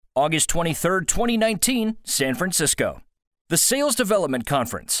August 23rd, 2019, San Francisco. The Sales Development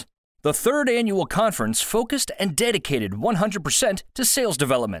Conference, the third annual conference focused and dedicated 100% to sales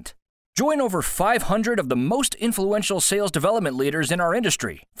development. Join over 500 of the most influential sales development leaders in our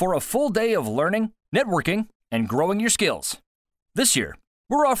industry for a full day of learning, networking, and growing your skills. This year,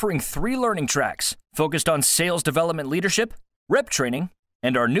 we're offering 3 learning tracks focused on sales development leadership, rep training,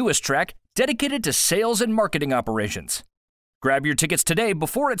 and our newest track dedicated to sales and marketing operations. Grab your tickets today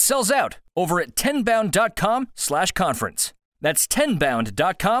before it sells out over at tenbound.com/conference. That's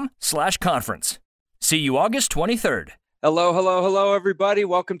tenbound.com/conference. See you August 23rd. Hello, everybody.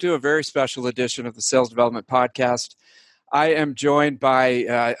 Welcome to a very special edition of the Sales Development Podcast. I am joined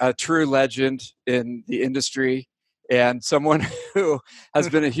by a true legend in the industry and someone who has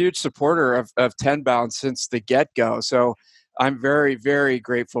been a huge supporter of Tenbound since the get-go. So I'm very, very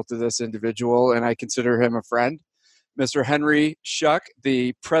grateful to this individual, and I consider him a friend. Mr. Henry Schuck,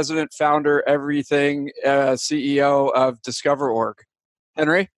 the president, founder, everything, CEO of Discover.org.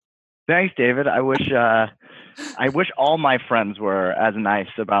 Henry? Thanks, David. I wish all my friends were as nice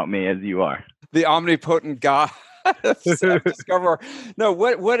about me as you are. The omnipotent God of Discover.org. No,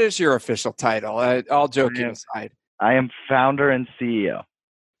 what is your official title? All joking aside. I am founder and CEO.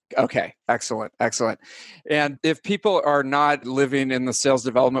 Okay, excellent. And if people are not living in the sales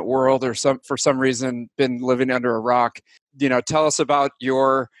development world or for some reason been living under a rock, tell us about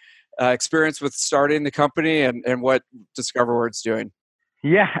your experience with starting the company and what Discover.org's doing.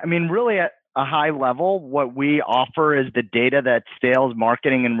 Yeah, really at a high level, what we offer is the data that sales,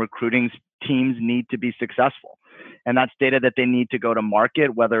 marketing, and recruiting teams need to be successful. And that's data that they need to go to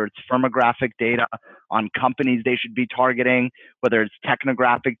market, whether it's firmographic data on companies they should be targeting, whether it's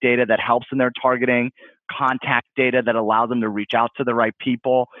technographic data that helps in their targeting, contact data that allows them to reach out to the right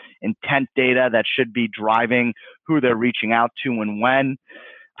people, intent data that should be driving who they're reaching out to and when,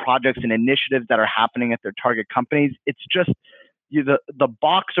 projects and initiatives that are happening at their target companies. It's just the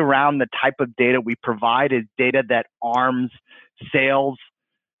box around the type of data we provide is data that arms sales,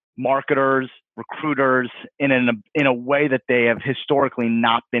 marketers, recruiters in a way that they have historically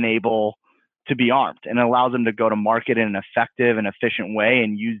not been able to be armed, and it allows them to go to market in an effective and efficient way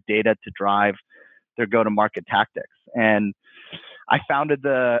and use data to drive their go-to-market tactics. And I founded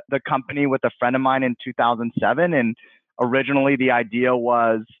the company with a friend of mine in 2007, and originally the idea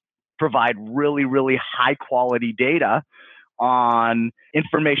was provide really, really high-quality data on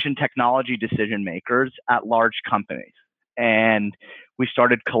information technology decision makers at large companies. And we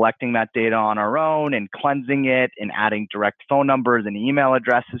started collecting that data on our own and cleansing it and adding direct phone numbers and email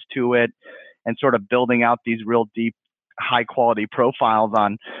addresses to it and sort of building out these real deep, high quality profiles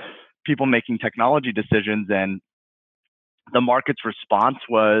on people making technology decisions. And the market's response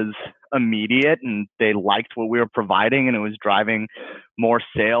was immediate, and they liked what we were providing, and it was driving more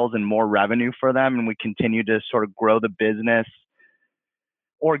sales and more revenue for them. And we continued to sort of grow the business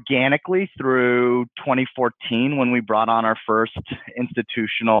organically through 2014 when we brought on our first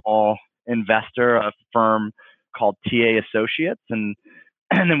institutional investor, a firm called TA Associates. And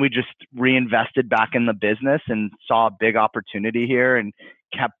then we just reinvested back in the business and saw a big opportunity here and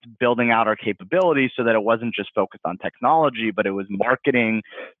kept building out our capabilities so that it wasn't just focused on technology, but it was marketing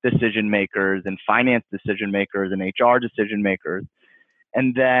decision makers and finance decision makers and HR decision makers.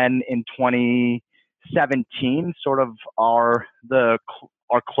 And then in 2017, sort of our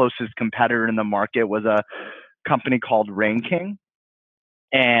closest competitor in the market was a company called RainKing.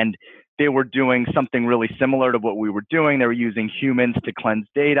 And they were doing something really similar to what we were doing. They were using humans to cleanse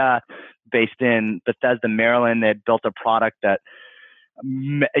data based in Bethesda, Maryland. They had built a product that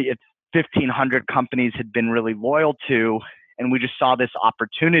 1,500 companies had been really loyal to. And we just saw this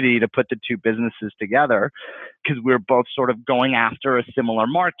opportunity to put the two businesses together because we were both sort of going after a similar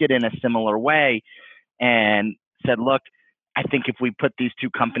market in a similar way, and said, look, I think if we put these two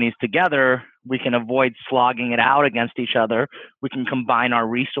companies together, we can avoid slogging it out against each other. We can combine our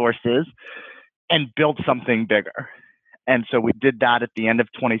resources and build something bigger. And so we did that at the end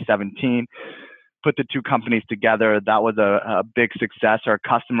of 2017, put the two companies together. That was a big success. Our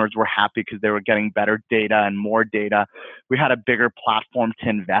customers were happy because they were getting better data and more data. We had a bigger platform to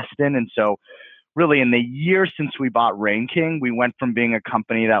invest in. And so really in the year since we bought RainKing, we went from being a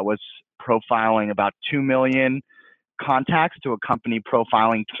company that was profiling about 2 million contacts to a company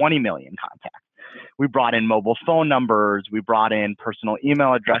profiling 20 million contacts. We brought in mobile phone numbers. We brought in personal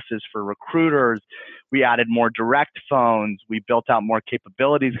email addresses for recruiters. We added more direct phones. We built out more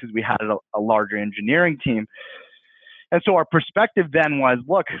capabilities because we had a larger engineering team. And so our perspective then was,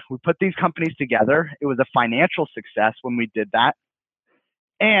 look, we put these companies together. It was a financial success when we did that.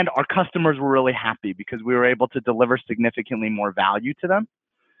 And our customers were really happy because we were able to deliver significantly more value to them.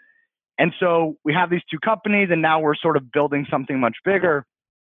 And so we have these two companies, and now we're sort of building something much bigger.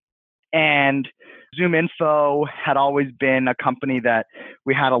 And ZoomInfo had always been a company that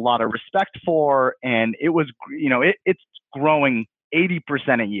we had a lot of respect for, and it was, it's growing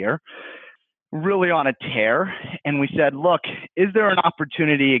 80% a year, really on a tear. And we said, look, is there an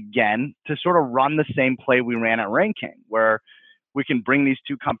opportunity again to sort of run the same play we ran at RainKing, where we can bring these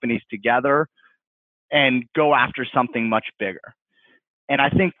two companies together and go after something much bigger? And I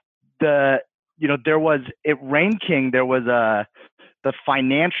think there was at RainKing, the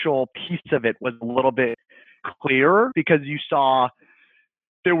financial piece of it was a little bit clearer, because you saw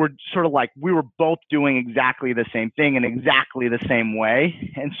there were sort of like, we were both doing exactly the same thing in exactly the same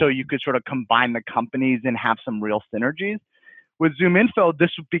way. And so you could sort of combine the companies and have some real synergies. With ZoomInfo,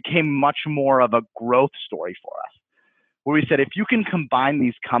 this became much more of a growth story for us, where we said, if you can combine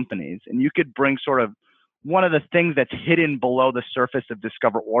these companies and you could bring sort of one of the things that's hidden below the surface of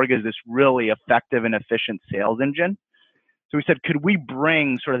DiscoverOrg is this really effective and efficient sales engine. So we said, could we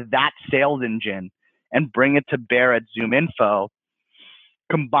bring sort of that sales engine and bring it to bear at ZoomInfo,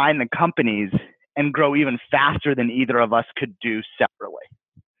 combine the companies, and grow even faster than either of us could do separately?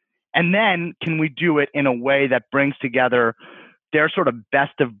 And then can we do it in a way that brings together their sort of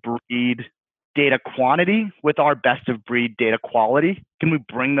best of breed data quantity with our best of breed data quality? Can we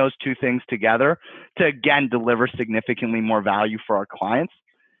bring those two things together to, again, deliver significantly more value for our clients?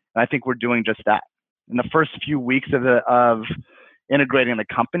 And I think we're doing just that. In the first few weeks of integrating the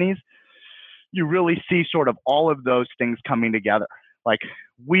companies, you really see sort of all of those things coming together. Like,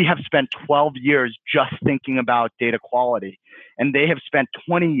 we have spent 12 years just thinking about data quality, and they have spent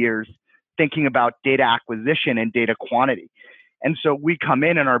 20 years thinking about data acquisition and data quantity. And so we come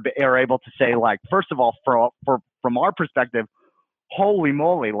in and are able to say, like, first of all, from our perspective, holy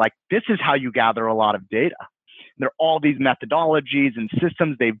moly, like, this is how you gather a lot of data. There are all these methodologies and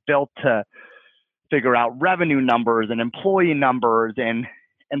systems they've built to figure out revenue numbers and employee numbers and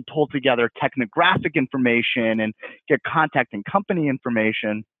pull together technographic information and get contact and company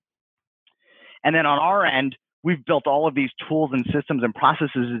information. And then on our end, we've built all of these tools and systems and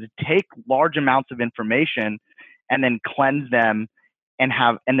processes to take large amounts of information and then cleanse them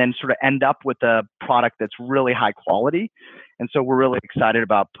and then sort of end up with a product that's really high quality. And so we're really excited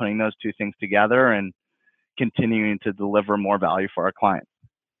about putting those two things together and continuing to deliver more value for our clients.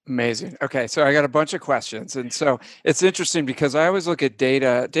 Amazing. Okay, so I got a bunch of questions. And so it's interesting because I always look at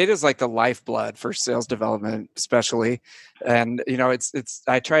data. Data is like the lifeblood for sales development, especially. And,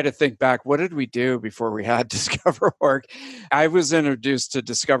 I try to think back, what did we do before we had DiscoverOrg? I was introduced to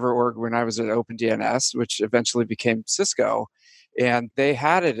DiscoverOrg when I was at OpenDNS, which eventually became Cisco. And they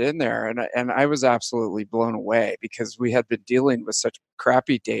had it in there. And I was absolutely blown away because we had been dealing with such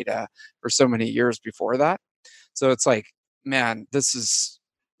crappy data for so many years before that. So it's like, man, this is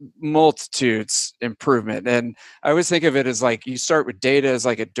multitudes improvement. And I always think of it as like, you start with data as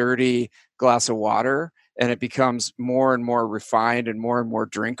like a dirty glass of water, and it becomes more and more refined and more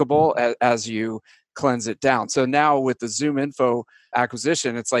drinkable as you cleanse it down. So now with the ZoomInfo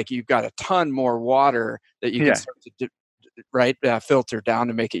acquisition, it's like you've got a ton more water that you can start to filter down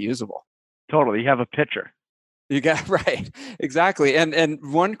to make it usable. Totally. You have a pitcher. You got right. Exactly. And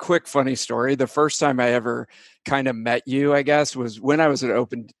one quick funny story. The first time I ever kind of met you, I guess, was when I was at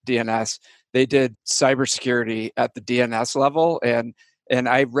OpenDNS. They did cybersecurity at the DNS level. And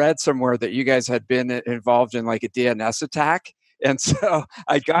I read somewhere that you guys had been involved in like a DNS attack. And so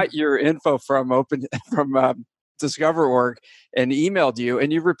I got your info from DiscoverOrg and emailed you,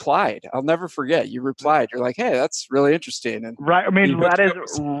 and you replied. I'll never forget. You replied. You're like, "Hey, that's really interesting." And right. I mean, that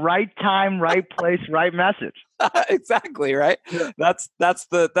is right time, right place, right message. Exactly, right. Yeah. That's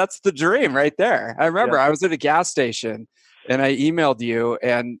the dream right there. I remember I was at a gas station and I emailed you,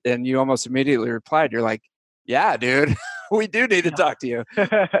 and you almost immediately replied. You're like, "Yeah, dude, we do need to talk to you."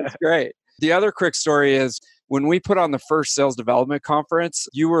 That's great. The other quick story is when we put on the first sales development conference,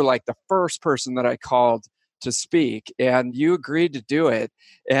 you were like the first person that I called to speak, and you agreed to do it.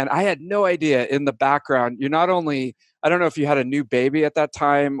 And I had no idea in the background, you not only, I don't know if you had a new baby at that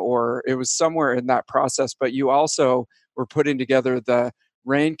time or it was somewhere in that process, but you also were putting together the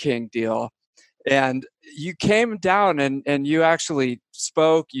RainKing deal. And you came down and you actually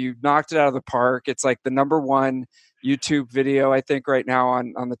spoke, you knocked it out of the park. It's like the #1 YouTube video, I think, right now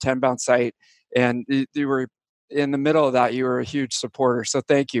on the 10bound site. And you were in the middle of that. You were a huge supporter. So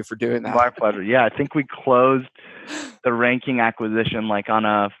thank you for doing that. My pleasure. Yeah, I think we closed the RainKing acquisition like on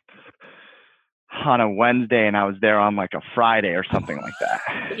a on a Wednesday and I was there on like a Friday or something like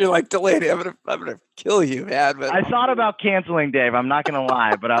that. You're like, Delaney, I'm gonna kill you, man. But I thought about canceling, Dave. I'm not gonna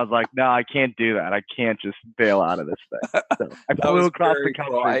lie, but I was like, no, I can't do that. I can't just bail out of this thing. So I that flew was across the very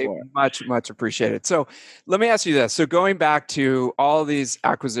country cool. I for it. much appreciate it. So let me ask you this. So going back to all these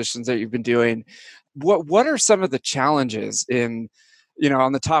acquisitions that you've been doing, what are some of the challenges in,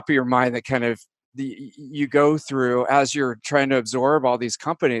 on the top of your mind that kind of you go through as you're trying to absorb all these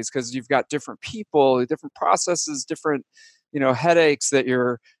companies, because you've got different people, different processes, different, headaches that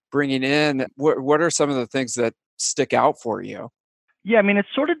you're bringing in. What are some of the things that stick out for you? Yeah, I mean, it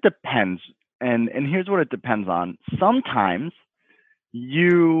sort of depends. And here's what it depends on. Sometimes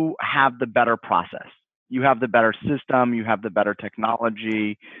you have the better process. You have the better system, you have the better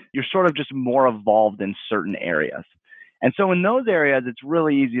technology. You're sort of just more evolved in certain areas. And so in those areas, it's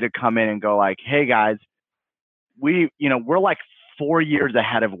really easy to come in and go like, hey guys, we're like 4 years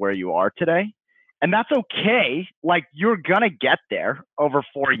ahead of where you are today. And that's okay. Like you're going to get there over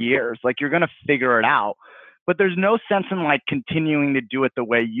 4 years. Like you're going to figure it out. But there's no sense in like continuing to do it the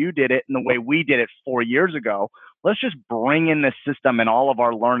way you did it and the way we did it 4 years ago. Let's just bring in the system and all of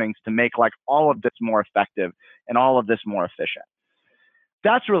our learnings to make like all of this more effective and all of this more efficient.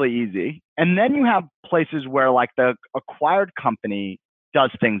 That's really easy. And then you have places where like the acquired company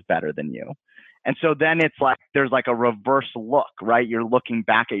does things better than you. And so then it's like there's like a reverse look, right? You're looking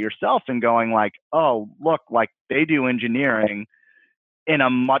back at yourself and going like, oh, look, like they do engineering in a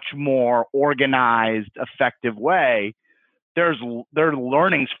much more organized, effective way. There are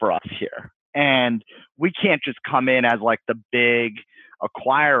learnings for us here. And we can't just come in as like the big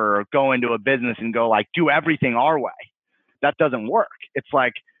acquirer or go into a business and go like, do everything our way. That doesn't work. It's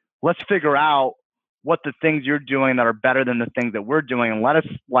like, let's figure out what the things you're doing that are better than the things that we're doing, and let us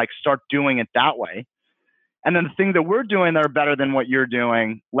like start doing it that way. And then the things that we're doing that are better than what you're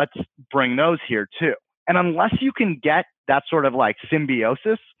doing, let's bring those here too. And unless you can get that sort of like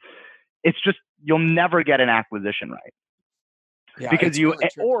symbiosis, it's just, you'll never get an acquisition right. Yeah, Because really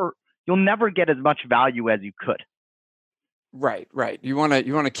or you'll never get as much value as you could. Right. You want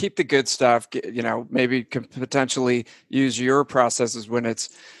to keep the good stuff. Maybe can potentially use your processes when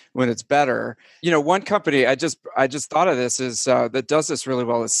it's better. One company I just thought of this is that does this really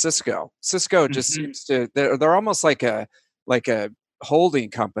well is Cisco. Cisco just seems to they're almost like a holding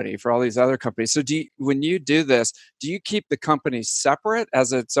company for all these other companies. So when you do this, do you keep the company separate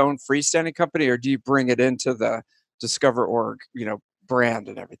as its own freestanding company, or do you bring it into the Discover.org brand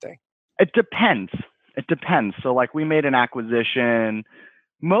and everything? It depends. So like we made an acquisition.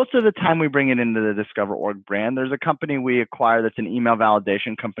 Most of the time we bring it into the Discover.org brand. There's a company we acquired that's an email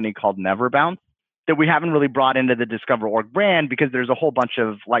validation company called Neverbound that we haven't really brought into the Discover.org brand because there's a whole bunch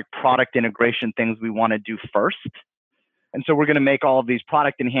of like product integration things we want to do first. And so we're going to make all of these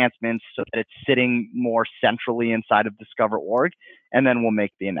product enhancements so that it's sitting more centrally inside of Discover.org, and then we'll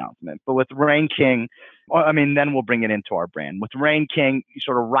make the announcement. But with Rain King, then we'll bring it into our brand. With Rain King, you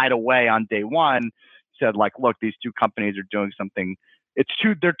sort of right away on day one said like, look, these two companies are doing something.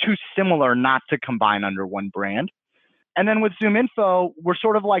 They're too similar not to combine under one brand. And then with ZoomInfo, we're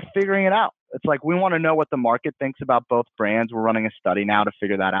sort of like figuring it out. It's like we want to know what the market thinks about both brands. We're running a study now to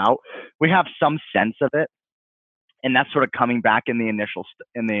figure that out. We have some sense of it. And that's sort of coming back in the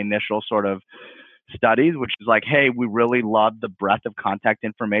initial sort of studies, which is like, hey, we really love the breadth of contact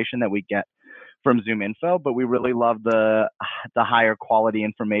information that we get from ZoomInfo, but we really love the higher quality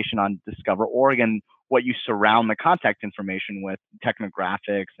information on Discover.org and what you surround the contact information with,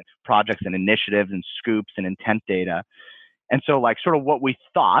 technographics, projects and initiatives and scoops and intent data. And so like sort of what we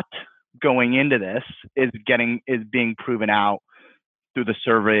thought going into this is being proven out through the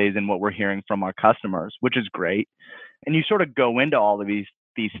surveys and what we're hearing from our customers, which is great. And you sort of go into all of these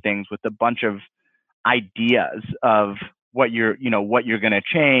things with a bunch of ideas of what you're going to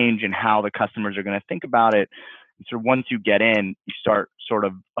change and how the customers are going to think about it. And so once you get in, you start sort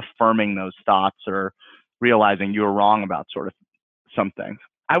of affirming those thoughts or realizing you were wrong about sort of some things.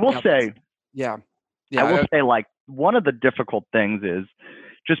 I will say like one of the difficult things is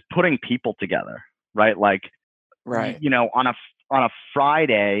just putting people together, right? Like, right. On a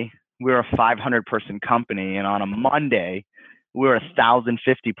Friday, we're a 500 person company, and on a Monday, we're a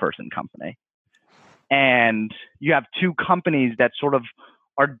 1,050 person company. And you have two companies that sort of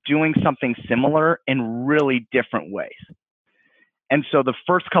are doing something similar in really different ways. And so the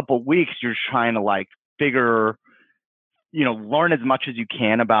first couple of weeks, you're trying to like learn as much as you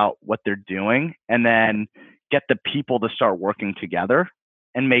can about what they're doing, and then get the people to start working together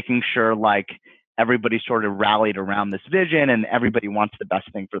and making sure like everybody sort of rallied around this vision and everybody wants the best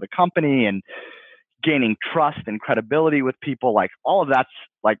thing for the company, and gaining trust and credibility with people. Like all of that's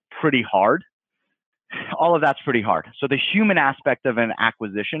like pretty hard. all of that's pretty hard. So the human aspect of an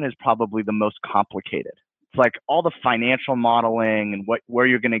acquisition is probably the most complicated. It's like all the financial modeling and where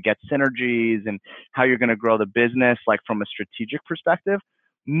you're going to get synergies and how you're going to grow the business, like from a strategic perspective.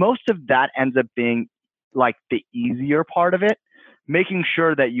 Most of that ends up being like the easier part of it, making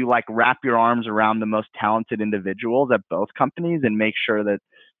sure that you like wrap your arms around the most talented individuals at both companies and make sure that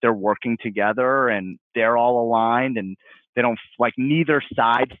they're working together and they're all aligned and they don't like neither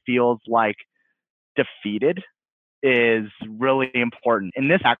side feels like defeated is really important. In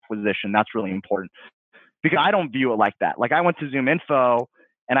this acquisition, that's really important because I don't view it like that. Like I went to Zoom Info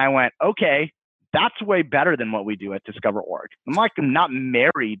and I went, okay, that's way better than what we do at Discover Org. I'm not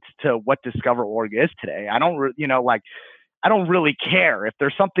married to what Discover Org is today. I don't really care. If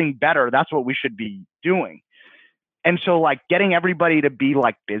there's something better, that's what we should be doing. And so like getting everybody to be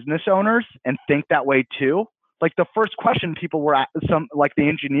like business owners and think that way too. Like the first question people were the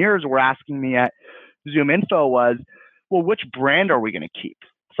engineers were asking me at Zoom Info was, well, which brand are we going to keep?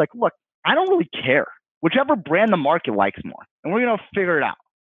 It's like, look, I don't really care. Whichever brand the market likes more, and we're going to figure it out.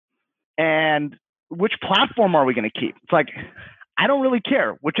 And which platform are we going to keep? It's like, I don't really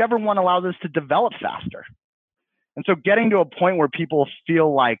care. Whichever one allows us to develop faster. And so getting to a point where people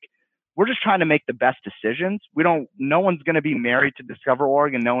feel like we're just trying to make the best decisions. No one's going to be married to Discover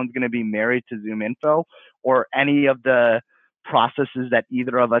Org and no one's going to be married to Zoom Info or any of the processes that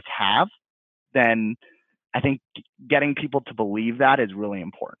either of us have, then I think getting people to believe that is really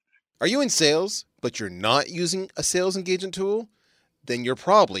important. Are you in sales, but you're not using a sales engagement tool? Then you're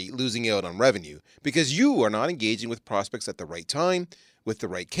probably losing out on revenue because you are not engaging with prospects at the right time, with the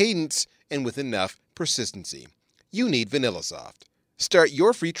right cadence, and with enough persistency. You need VanillaSoft. Start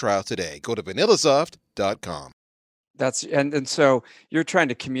your free trial today. Go to vanillasoft.com. And so you're trying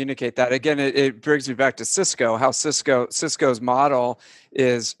to communicate that. Again, it brings me back to Cisco, how Cisco's model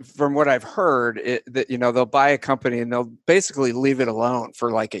is, from what I've heard, that they'll buy a company and they'll basically leave it alone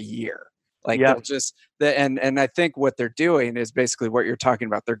for like a year. Like they'll just and I think what they're doing is basically what you're talking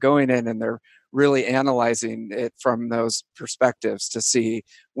about. They're going in and they're really analyzing it from those perspectives to see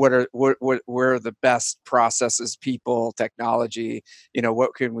what are the best processes, people, technology,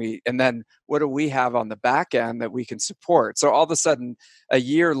 what can we, and then what do we have on the back end that we can support. So all of a sudden a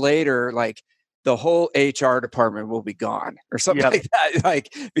year later, like the whole HR department will be gone or something like that,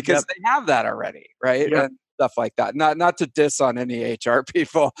 like because they have that already, right? And stuff like that. Not to diss on any HR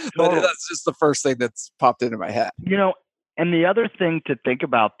people, but that's just the first thing that's popped into my head. And the other thing to think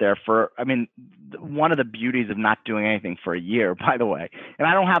about there one of the beauties of not doing anything for a year, by the way, and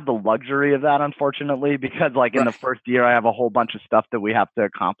I don't have the luxury of that, unfortunately, because in the first year, I have a whole bunch of stuff that we have to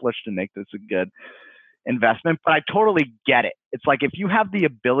accomplish to make this a good investment, but I totally get it. It's like if you have the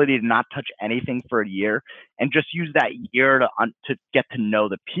ability to not touch anything for a year and just use that year to get to know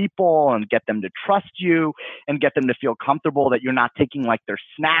the people and get them to trust you and get them to feel comfortable that you're not taking like their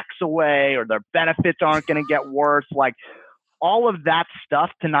snacks away or their benefits aren't going to get worse. Like all of that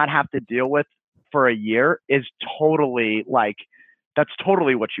stuff to not have to deal with for a year is totally that's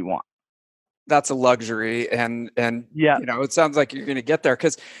totally what you want. That's a luxury, and it sounds like you're going to get there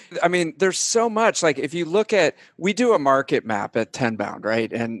because there's so much. Like if you look at, we do a market map at Tenbound,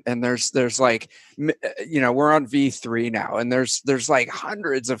 right? And there's like we're on V3 now, and there's like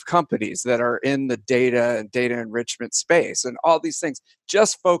hundreds of companies that are in the data and data enrichment space, and all these things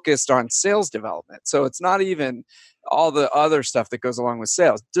just focused on sales development. So it's not even all the other stuff that goes along with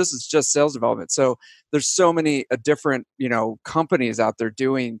sales. This is just sales development. So there's so many different companies out there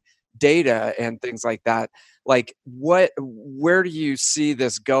doing data and things like that. Like where do you see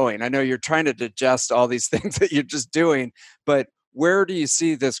this going? I know you're trying to digest all these things that you're just doing, but where do you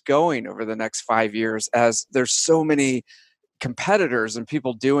see this going over the next 5 years as there's so many competitors and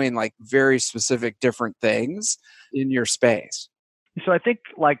people doing like very specific different things in your space? So I think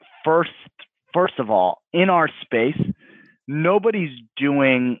first of all, in our space, nobody's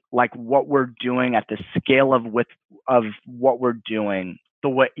doing like what we're doing at the scale of what we're doing, the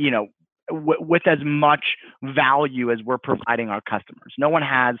way, with as much value as we're providing our customers. No one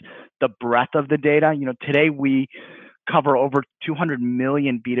has the breadth of the data. Today we cover over 200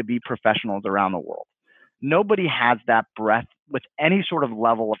 million B2B professionals around the world. Nobody has that breadth with any sort of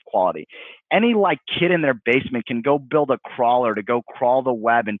level of quality. Any kid in their basement can go build a crawler to go crawl the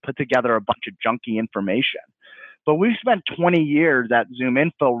web and put together a bunch of junky information. But we've spent 20 years at Zoom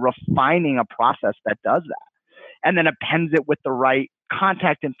Info refining a process that does that, and then appends it with the right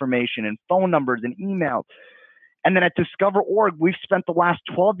contact information and phone numbers and emails. And then at Discover Org, we've spent the last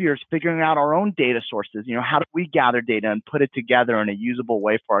 12 years figuring out our own data sources. How do we gather data and put it together in a usable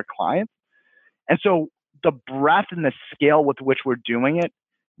way for our clients? And so the breadth and the scale with which we're doing it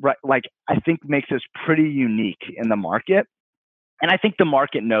right, like I think makes us pretty unique in the market. And I think the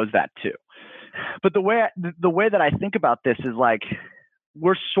market knows that too. But the way that I think about this is like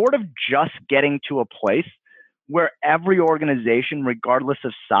we're sort of just getting to a place where every organization, regardless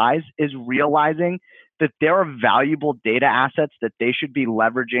of size, is realizing that there are valuable data assets that they should be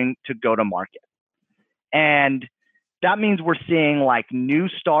leveraging to go to market. And that means we're seeing like new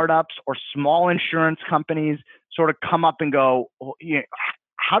startups or small insurance companies sort of come up and go, well,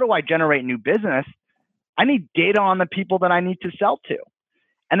 how do I generate new business? I need data on the people that I need to sell to.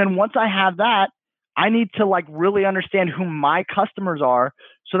 And then once I have that, I need to like really understand who my customers are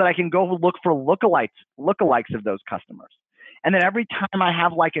so that I can go look for lookalikes of those customers. And then every time I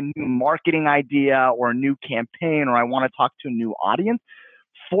have like a new marketing idea or a new campaign, or I want to talk to a new audience,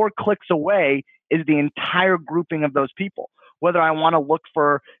 4 clicks away is the entire grouping of those people. Whether I want to look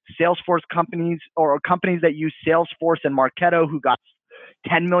for Salesforce companies or companies that use Salesforce and Marketo who got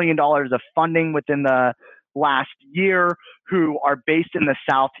 $10 million of funding within the last year, who are based in the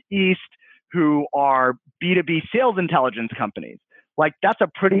Southeast, who are B2B sales intelligence companies. Like that's a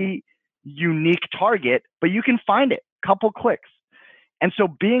pretty unique target, but you can find it, couple clicks. And so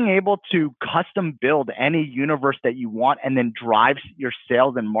being able to custom build any universe that you want and then drive your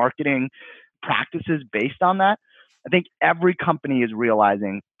sales and marketing practices based on that, I think every company is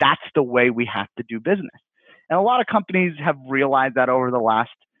realizing that's the way we have to do business. And a lot of companies have realized that over the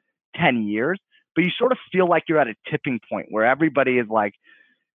last 10 years, but you sort of feel like you're at a tipping point where everybody is like,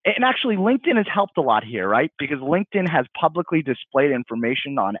 and actually LinkedIn has helped a lot here, right? Because LinkedIn has publicly displayed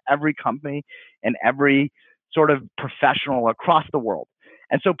information on every company and every sort of professional across the world.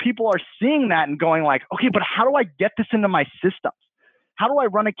 And so people are seeing that and going like, okay, but how do I get this into my systems? How do I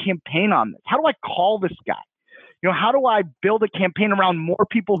run a campaign on this? How do I call this guy? How do I build a campaign around more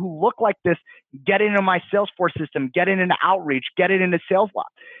people who look like this, get into my Salesforce system, get it into Outreach, get it into SalesLoft?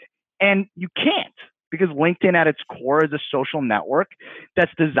 And you can't, because LinkedIn at its core is a social network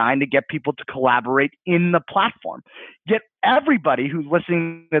that's designed to get people to collaborate in the platform. Yet everybody who's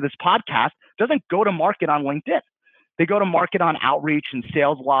listening to this podcast doesn't go to market on LinkedIn. They go to market on Outreach and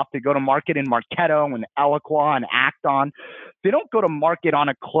SalesLoft. They go to market in Marketo and Eloqua and Acton. They don't go to market on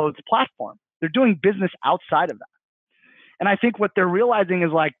a closed platform. They're doing business outside of that. And I think what they're realizing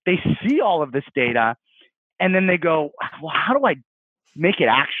is like they see all of this data and then they go, well, how do I make it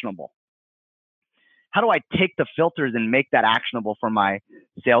actionable? How do I take the filters and make that actionable for my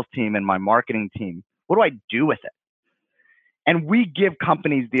sales team and my marketing team? What do I do with it? And we give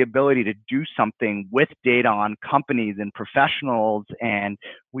companies the ability to do something with data on companies and professionals, and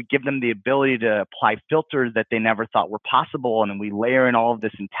we give them the ability to apply filters that they never thought were possible, and then we layer in all of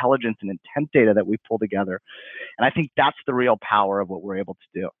this intelligence and intent data that we pull together. And I think that's the real power of what we're able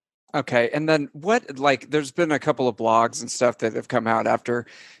to do. Okay. And then there's been a couple of blogs and stuff that have come out after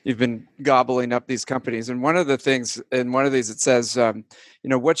you've been gobbling up these companies. And one of the things in one of these, it says,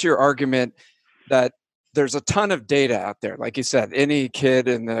 what's your argument that there's a ton of data out there? Like you said, any kid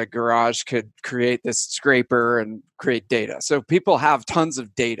in the garage could create this scraper and create data. So people have tons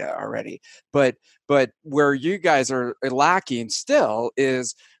of data already. But where you guys are lacking still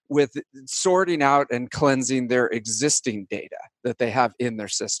is with sorting out and cleansing their existing data that they have in their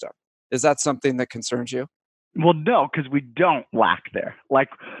system. Is that something that concerns you? Well, no, because we don't lack there.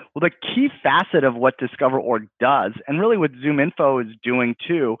 The key facet of what Discover.org does, and really what ZoomInfo is doing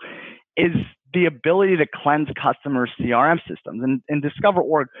too, is the ability to cleanse customer CRM systems. And in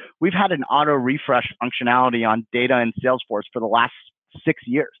Discover.org, we've had an auto refresh functionality on data in Salesforce for the last 6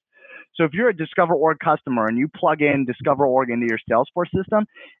 years. So if you're a Discover.org customer and you plug in Discover.org into your Salesforce system,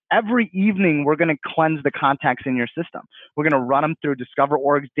 every evening we're going to cleanse the contacts in your system. We're going to run them through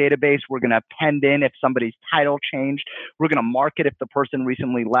Discover.org's database. We're going to append in if somebody's title changed. We're going to mark it if the person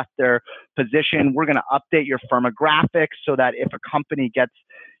recently left their position. We're going to update your firmographics so that if a company gets,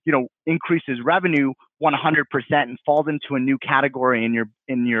 increases revenue 100% and falls into a new category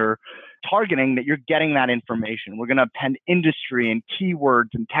in your targeting, that you're getting that information. We're going to append industry and keywords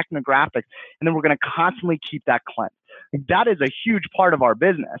and technographics, and then we're going to constantly keep that cleansed. That is a huge part of our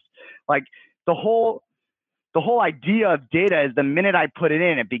business. Like the whole idea of data is the minute I put it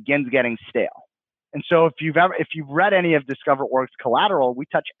in, it begins getting stale. And so if you've read any of Discover.org's collateral, we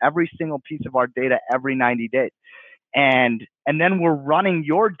touch every single piece of our data every 90 days. And then we're running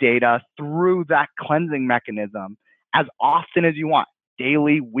your data through that cleansing mechanism as often as you want,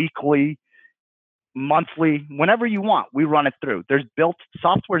 daily, weekly, monthly, whenever you want, we run it through.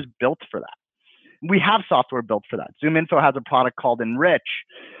 Software's built for that. We have software built for that. ZoomInfo has a product called Enrich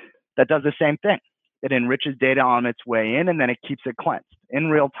that does the same thing. It enriches data on its way in, and then it keeps it cleansed in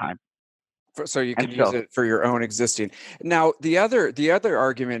real time. So you can And use so, it for your own existing. Now, the other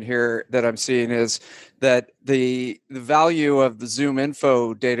argument here that I'm seeing is that the value of the Zoom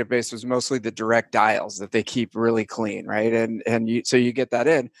Info database was mostly the direct dials that they keep really clean, right? So you get that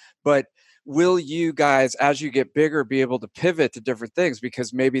in, but will you guys, as you get bigger, be able to pivot to different things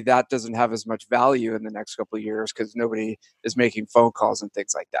because maybe that doesn't have as much value in the next couple of years because nobody is making phone calls and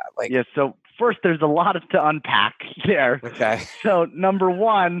things like that? Like, yeah, so first, there's a lot to unpack there. okay, So number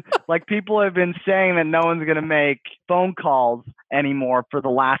one, like people have been saying that no one's going to make phone calls anymore for the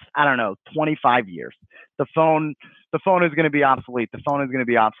last, I don't know, 25 years. The phone is going to be obsolete. The phone is going to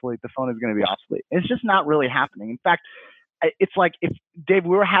be obsolete. The phone is going to be obsolete. It's just not really happening. In fact, it's like if Dave,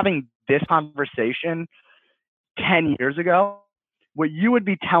 we were having this conversation 10 years ago, what you would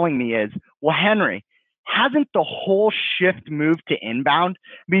be telling me is, well, Henry, hasn't the whole shift moved to inbound?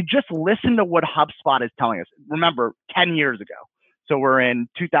 I mean, just listen to what HubSpot is telling us. Remember, 10 years ago. So we're in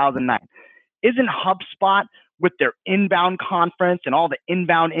 2009. Isn't HubSpot with their inbound conference and all the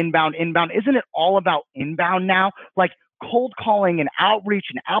inbound, isn't it all about inbound now? Like cold calling and outreach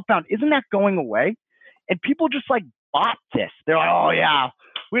and outbound, isn't that going away? And people just like bought this. They're like, oh yeah,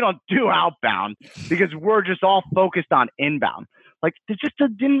 we don't do outbound because we're just all focused on inbound. Like it just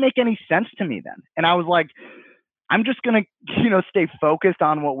didn't make any sense to me then. And I was like, I'm just going to, stay focused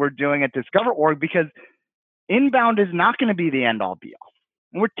on what we're doing at Discover.org because inbound is not going to be the end all be all.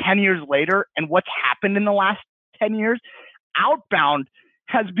 And we're 10 years later, and what's happened in the last 10 years, outbound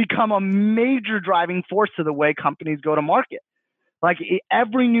has become a major driving force to the way companies go to market. Like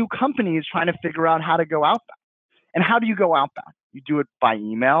every new company is trying to figure out how to go outbound. And how do you go outbound? You do it by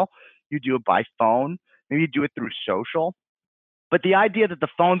email, you do it by phone, maybe you do it through social. But the idea that the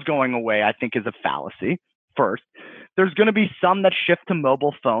phone's going away, I think, is a fallacy. First, there's going to be some that shift to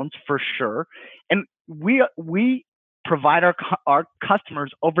mobile phones for sure. And we provide our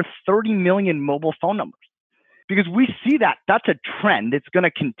customers over 30 million mobile phone numbers because we see that that's a trend. It's going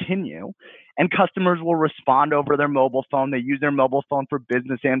to continue and customers will respond over their mobile phone. They use their mobile phone for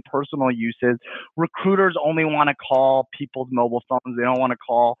business and personal uses. Recruiters only want to call people's mobile phones. They don't want to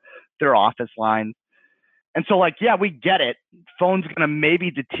call their office lines. And so like, yeah, we get it. Phone's going to maybe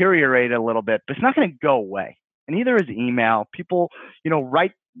deteriorate a little bit, but it's not going to go away. And neither is email. People,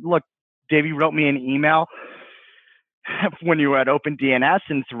 look, Dave, you wrote me an email when you were at OpenDNS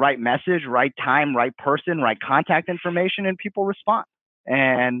and it's the right message, right time, right person, right contact information, and people respond.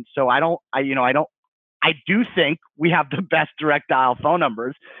 And so I do think we have the best direct dial phone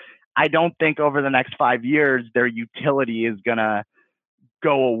numbers. I don't think over the next 5 years, their utility is going to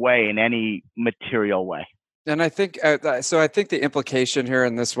go away in any material way. And I think so. I think the implication here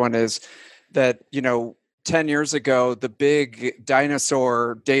in this one is that 10 years ago, the big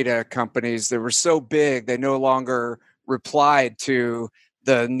dinosaur data companies, they were so big they no longer replied to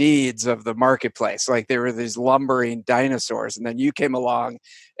the needs of the marketplace. Like they were these lumbering dinosaurs, and then you came along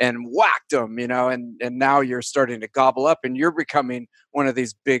and whacked them. And now you're starting to gobble up, and you're becoming one of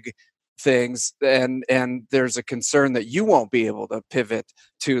these big things, and there's a concern that you won't be able to pivot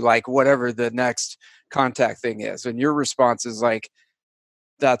to like whatever the next contact thing is, and your response is like,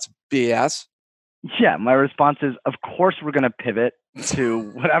 that's BS. Yeah, my response is, of course we're going to pivot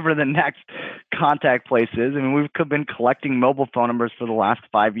to whatever the next contact place is. I mean, we've been collecting mobile phone numbers for the last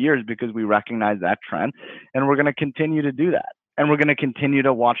 5 years because we recognize that trend, and we're going to continue to do that. And we're going to continue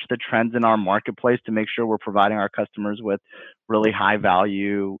to watch the trends in our marketplace to make sure we're providing our customers with really high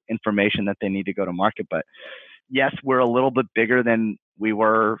value information that they need to go to market. But yes, we're a little bit bigger than we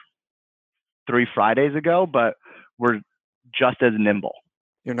were 3 Fridays ago, but we're just as nimble.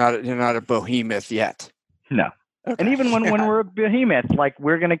 You're not a behemoth yet. No. Okay. And even when we're a behemoth, like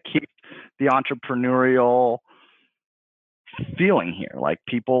we're going to keep the entrepreneurial feeling here. Like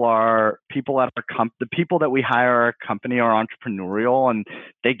the people that we hire at our company are entrepreneurial, and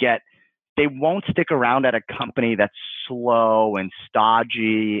they won't stick around at a company that's slow and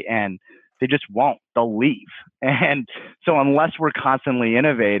stodgy, and they just won't. They'll leave. And so unless we're constantly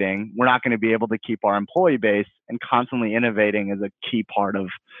innovating, we're not going to be able to keep our employee base, and constantly innovating is a key part of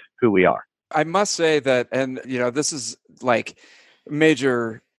who we are. I must say that, and this is like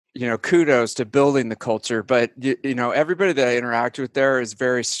major, kudos to building the culture, but everybody that I interact with there is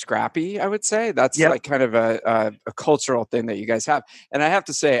very scrappy. I would say that's like kind of a cultural thing that you guys have. And I have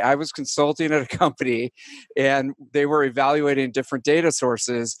to say, I was consulting at a company, and they were evaluating different data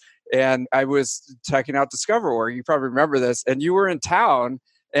sources, and I was checking out Discover.org. You probably remember this, and you were in town.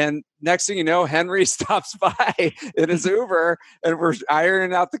 And next thing you know, Henry stops by in his Uber, and we're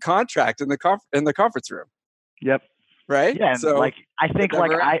ironing out the contract in the conference room. Yep. Right. Yeah. And so I think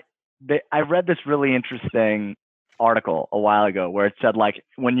I read this really interesting article a while ago where it said, like,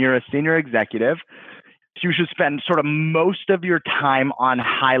 when you're a senior executive, you should spend sort of most of your time on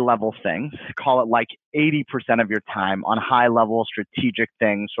high level things, call it like 80% of your time on high level strategic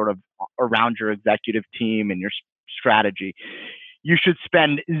things, sort of around your executive team and your strategy. You should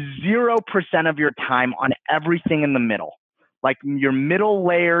spend 0% of your time on everything in the middle. Like your middle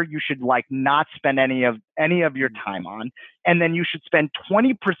layer, you should like not spend any of your time on. And then you should spend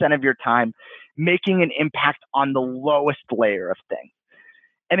 20% of your time making an impact on the lowest layer of things.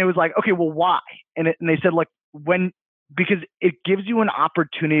 And it was like, okay, well, why? And they said, like, because it gives you an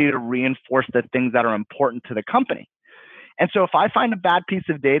opportunity to reinforce the things that are important to the company. And so if I find a bad piece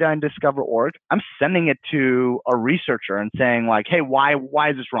of data in Discover.org, I'm sending it to a researcher and saying, like, hey, why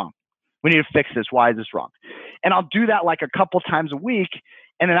is this wrong? We need to fix this. Why is this wrong? And I'll do that like a couple times a week.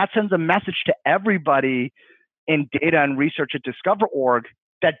 And then that sends a message to everybody in data and research at Discover.org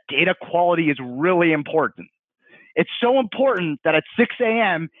that data quality is really important. It's so important that at 6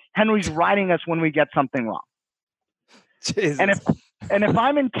 a.m., Henry's writing us when we get something wrong. Jesus. And if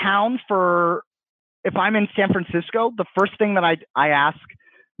I'm in town if I'm in San Francisco, the first thing that I ask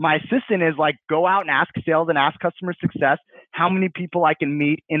my assistant is like, go out and ask sales and ask customer success how many people I can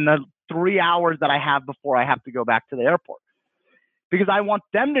meet in the 3 hours that I have before I have to go back to the airport. Because I want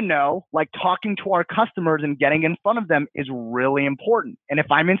them to know, like, talking to our customers and getting in front of them is really important. And if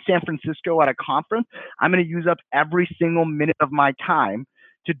I'm in San Francisco at a conference, I'm going to use up every single minute of my time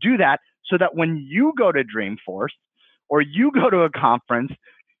to do that so that when you go to Dreamforce or you go to a conference,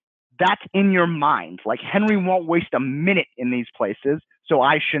 that's in your mind. Like, Henry won't waste a minute in these places, so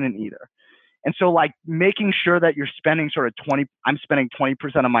I shouldn't either. And so, like, making sure that you're spending I'm spending 20%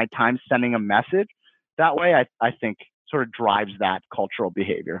 of my time sending a message. That way, I think sort of drives that cultural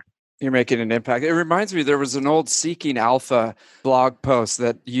behavior. You're making an impact. It reminds me, there was an old Seeking Alpha blog post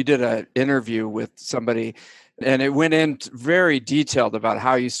that you did an interview with somebody, and it went in very detailed about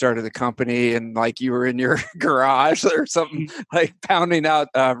how you started the company, and like you were in your garage or something, like pounding out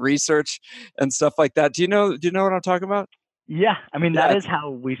research and stuff like that. Do you know what I'm talking about? Yeah. I mean, that is how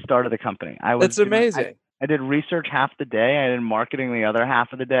we started the company. It's amazing. I did research half the day. I did marketing the other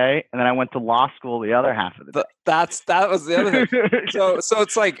half of the day. And then I went to law school the other half of the day. That was the other thing. So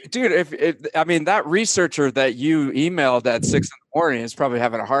it's like, dude, if that researcher that you emailed at 6 a.m. is probably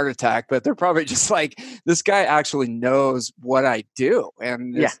having a heart attack, but they're probably just like, this guy actually knows what I do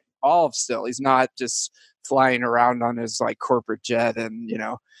and is involved still. He's not just flying around on his like corporate jet and,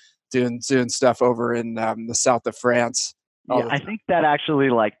 doing stuff over in the south of France. Yeah, I think that actually,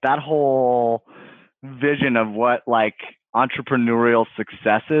 like, that whole vision of what like entrepreneurial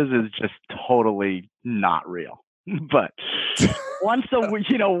success is just totally not real. But once a week,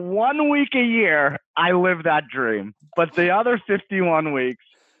 1 week a year, I live that dream. But the other 51 weeks,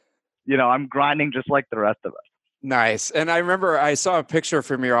 I'm grinding just like the rest of us. Nice. And I remember I saw a picture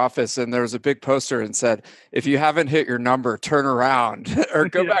from your office and there was a big poster and said, if you haven't hit your number, turn around or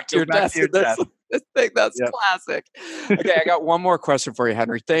go back to your desk. That's classic. Okay, I got one more question for you,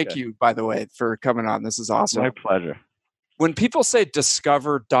 Henry. Thank you, by the way, for coming on. This is awesome. My pleasure. When people say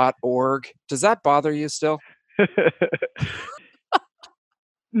discover.org, does that bother you still?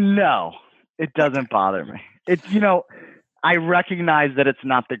 No, it doesn't bother me. It's, I recognize that it's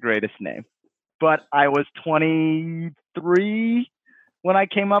not the greatest name. But I was 23 when I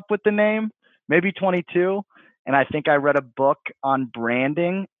came up with the name, maybe 22. And I think I read a book on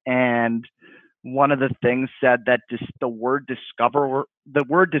branding. And one of the things said that the word discover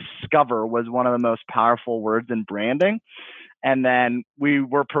was one of the most powerful words in branding. And then we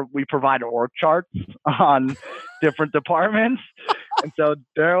provide org charts on different departments. And so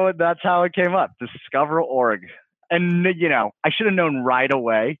that's how it came up, Discover.org. And, I should have known right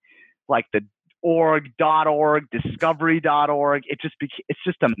away, like the org.org, discovery.org. It's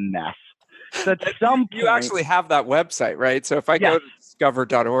just a mess. So at some point, you actually have that website, right? So if I go to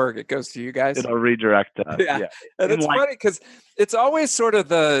discover.org, it goes to you guys. It'll redirect us. Yeah. And it's funny because it's always sort of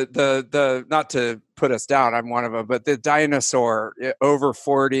the not to put us down, I'm one of them, but the dinosaur over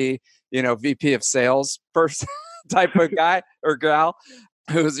 40, VP of sales person type of guy or gal.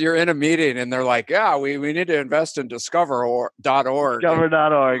 You're in a meeting and they're like, yeah, we need to invest in discover.org.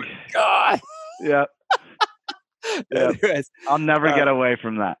 Discover.org. God. Yeah. Anyways, I'll never get away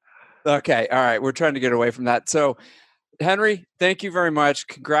from that. Okay. All right. We're trying to get away from that. So, Henry, thank you very much.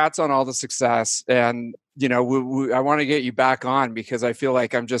 Congrats on all the success. And, I want to get you back on because I feel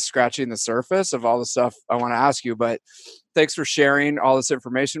like I'm just scratching the surface of all the stuff I want to ask you. But thanks for sharing all this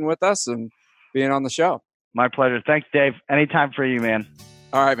information with us and being on the show. My pleasure. Thanks, Dave. Anytime for you, man.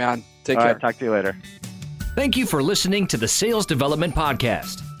 All right, man. Take care. All right, talk to you later. Thank you for listening to the Sales Development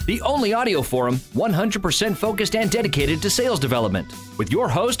Podcast. the only audio forum 100% focused and dedicated to sales development, with your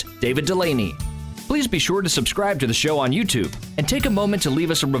host, David Delaney. Please be sure to subscribe to the show on YouTube and take a moment to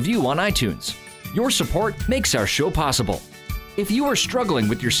leave us a review on iTunes. Your support makes our show possible. If you are struggling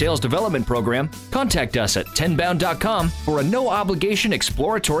with your sales development program, contact us at 10bound.com for a no-obligation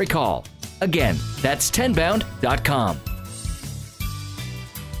exploratory call. Again, that's 10bound.com.